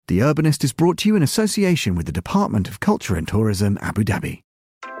The Urbanist is brought to you in association with the Department of Culture and Tourism, Abu Dhabi.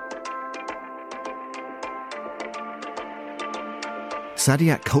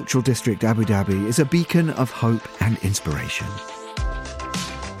 Saadiyat Cultural District Abu Dhabi is a beacon of hope and inspiration.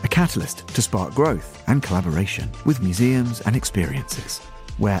 A catalyst to spark growth and collaboration with museums and experiences,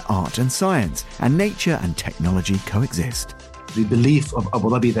 where art and science and nature and technology coexist. The belief of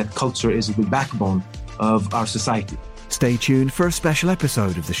Abu Dhabi that culture is the backbone of our society. Stay tuned for a special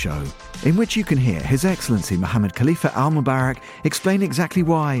episode of the show, in which you can hear His Excellency Mohammed Khalifa Al Mubarak explain exactly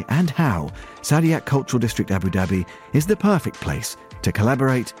why and how Saadiyat Cultural District Abu Dhabi is the perfect place to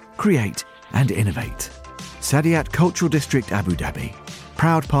collaborate, create and innovate. Saadiyat Cultural District Abu Dhabi,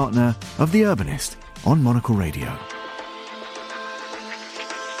 proud partner of The Urbanist on Monocle Radio.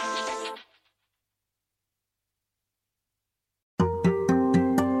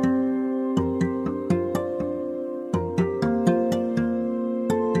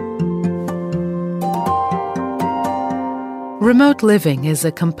 Remote living is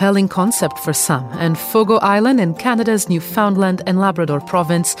a compelling concept for some, and Fogo Island in Canada's Newfoundland and Labrador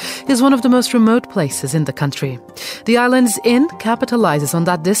province is one of the most remote places in the country. The island's inn capitalizes on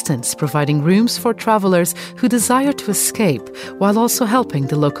that distance, providing rooms for travelers who desire to escape, while also helping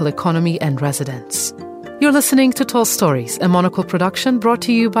the local economy and residents. You're listening to Tall Stories, a Monocle production brought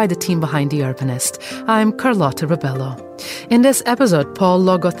to you by the team behind The Urbanist. I'm Carlotta Rebello. In this episode, Paul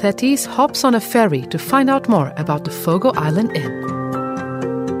Logothetis hops on a ferry to find out more about the Fogo Island Inn.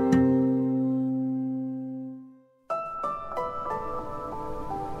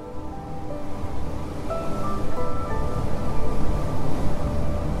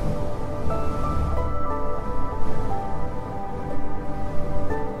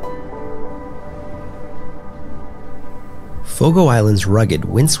 Fogo Island's rugged,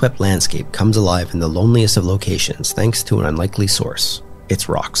 windswept landscape comes alive in the loneliest of locations thanks to an unlikely source: its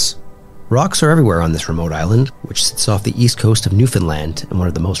rocks. Rocks are everywhere on this remote island, which sits off the east coast of Newfoundland and one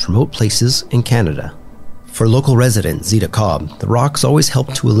of the most remote places in Canada. For local resident Zita Cobb, the rocks always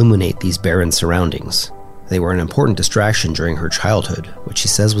helped to illuminate these barren surroundings. They were an important distraction during her childhood, which she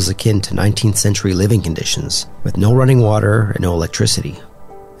says was akin to 19th century living conditions, with no running water and no electricity.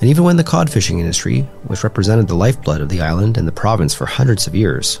 And even when the cod fishing industry, which represented the lifeblood of the island and the province for hundreds of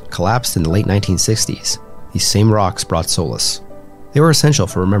years, collapsed in the late 1960s, these same rocks brought solace. They were essential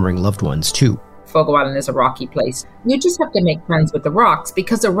for remembering loved ones too. Fogo Island is a rocky place. You just have to make friends with the rocks,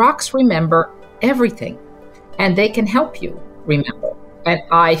 because the rocks remember everything and they can help you remember. And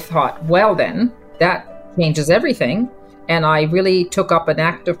I thought, well then, that changes everything. And I really took up an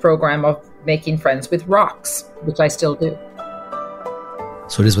active program of making friends with rocks, which I still do.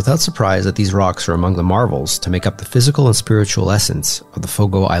 So it is without surprise that these rocks are among the marvels to make up the physical and spiritual essence of the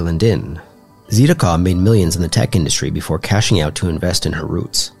Fogo Island Inn. Zita Cobb made millions in the tech industry before cashing out to invest in her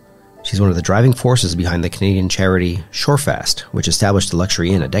roots. She's one of the driving forces behind the Canadian charity Shorefast, which established the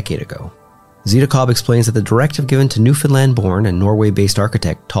luxury inn a decade ago. Zita Cobb explains that the directive given to Newfoundland-born and Norway-based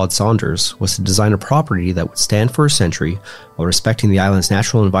architect Todd Saunders was to design a property that would stand for a century while respecting the island's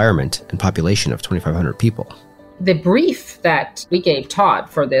natural environment and population of 2,500 people. The brief that we gave Todd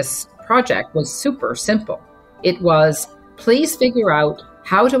for this project was super simple. It was, please figure out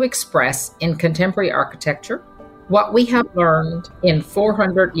how to express in contemporary architecture what we have learned in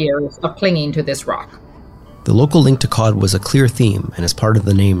 400 years of clinging to this rock. The local link to cod was a clear theme and is part of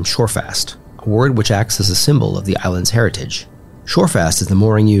the name Shorefast, a word which acts as a symbol of the island's heritage. Shorefast is the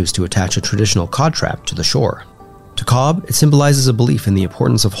mooring used to attach a traditional cod trap to the shore. To Cobb, it symbolizes a belief in the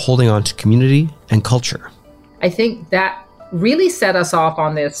importance of holding on to community and culture. I think that really set us off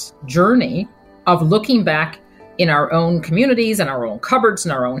on this journey of looking back in our own communities and our own cupboards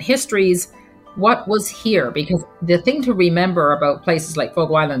and our own histories, what was here. Because the thing to remember about places like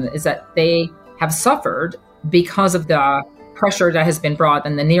Fogo Island is that they have suffered because of the pressure that has been brought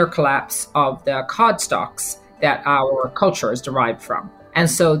and the near collapse of the cod stocks that our culture is derived from. And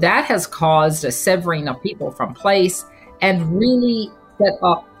so that has caused a severing of people from place and really set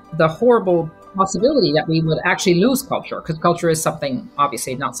up the horrible possibility that we would actually lose culture, because culture is something,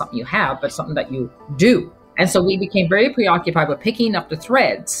 obviously not something you have, but something that you do. And so we became very preoccupied with picking up the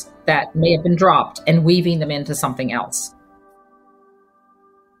threads that may have been dropped and weaving them into something else.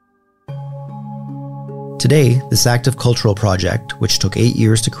 Today, this active cultural project, which took 8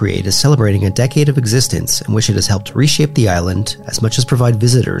 years to create, is celebrating a decade of existence in which it has helped reshape the island as much as provide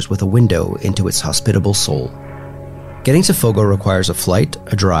visitors with a window into its hospitable soul. Getting to Fogo requires a flight,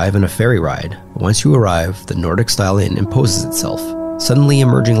 a drive, and a ferry ride. Once you arrive, the Nordic-style inn imposes itself, suddenly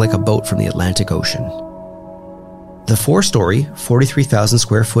emerging like a boat from the Atlantic Ocean. The 4-story, 43,000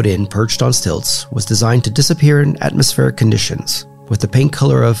 square foot inn perched on stilts was designed to disappear in atmospheric conditions, with the paint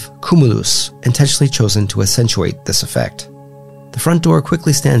color of cumulus intentionally chosen to accentuate this effect. The front door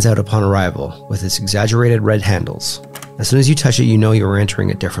quickly stands out upon arrival with its exaggerated red handles. As soon as you touch it, you know you are entering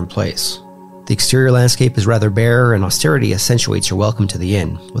a different place. The exterior landscape is rather bare, and austerity accentuates your welcome to the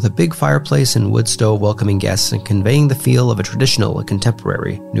inn, with a big fireplace and wood stove welcoming guests and conveying the feel of a traditional and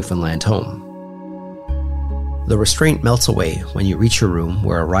contemporary Newfoundland home. The restraint melts away when you reach your room,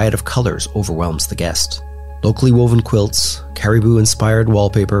 where a riot of colors overwhelms the guest. Locally woven quilts, caribou-inspired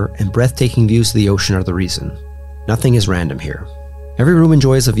wallpaper, and breathtaking views of the ocean are the reason. Nothing is random here. Every room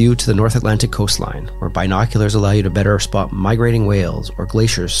enjoys a view to the North Atlantic coastline, where binoculars allow you to better spot migrating whales or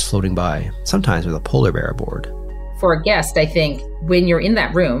glaciers floating by, sometimes with a polar bear aboard. For a guest, I think when you're in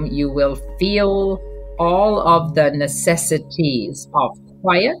that room, you will feel all of the necessities of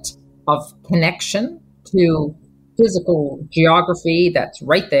quiet, of connection to physical geography that's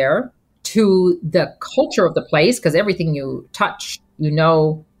right there, to the culture of the place, because everything you touch, you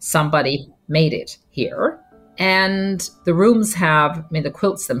know somebody made it here. And the rooms the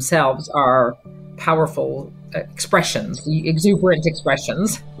quilts themselves are powerful expressions, exuberant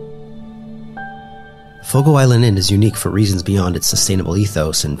expressions. Fogo Island Inn is unique for reasons beyond its sustainable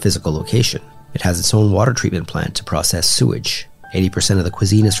ethos and physical location. It has its own water treatment plant to process sewage. 80% of the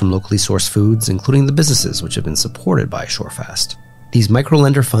cuisine is from locally sourced foods, including the businesses which have been supported by Shorefast. These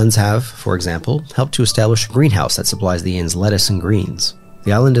micro-lender funds have, for example, helped to establish a greenhouse that supplies the inn's lettuce and greens.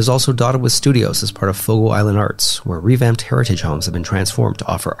 The island is also dotted with studios as part of Fogo Island Arts, where revamped heritage homes have been transformed to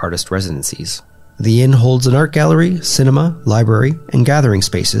offer artist residencies. The inn holds an art gallery, cinema, library, and gathering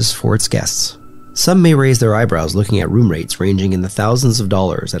spaces for its guests. Some may raise their eyebrows looking at room rates ranging in the thousands of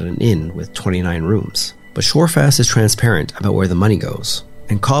dollars at an inn with 29 rooms. But Shorefast is transparent about where the money goes,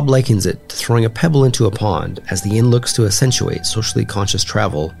 and Cobb likens it to throwing a pebble into a pond as the inn looks to accentuate socially conscious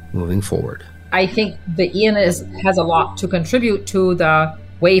travel moving forward. I think the inn has a lot to contribute to the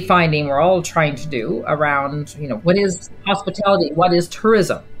wayfinding we're all trying to do around, what is hospitality, what is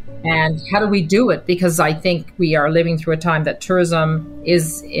tourism, and how do we do it? Because I think we are living through a time that tourism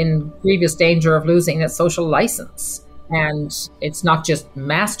is in grievous danger of losing its social license. And it's not just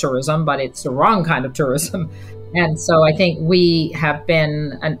mass tourism, but it's the wrong kind of tourism. And so I think we have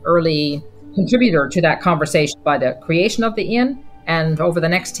been an early contributor to that conversation by the creation of the inn. And over the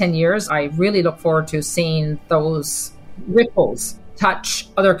next 10 years, I really look forward to seeing those ripples touch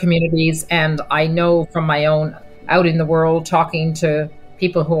other communities. And I know from my own out in the world, talking to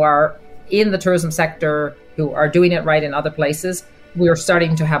people who are in the tourism sector, who are doing it right in other places, we are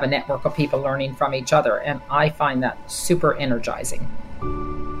starting to have a network of people learning from each other. And I find that super energizing.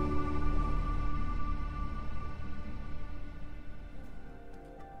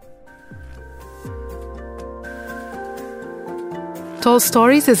 Tall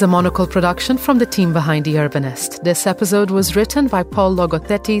Stories is a Monocle production from the team behind The Urbanist. This episode was written by Paul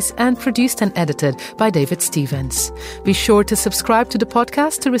Logothetis and produced and edited by David Stevens. Be sure to subscribe to the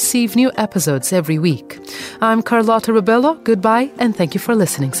podcast to receive new episodes every week. I'm Carlotta Ribello. Goodbye, and thank you for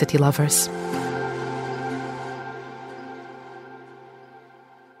listening, City Lovers.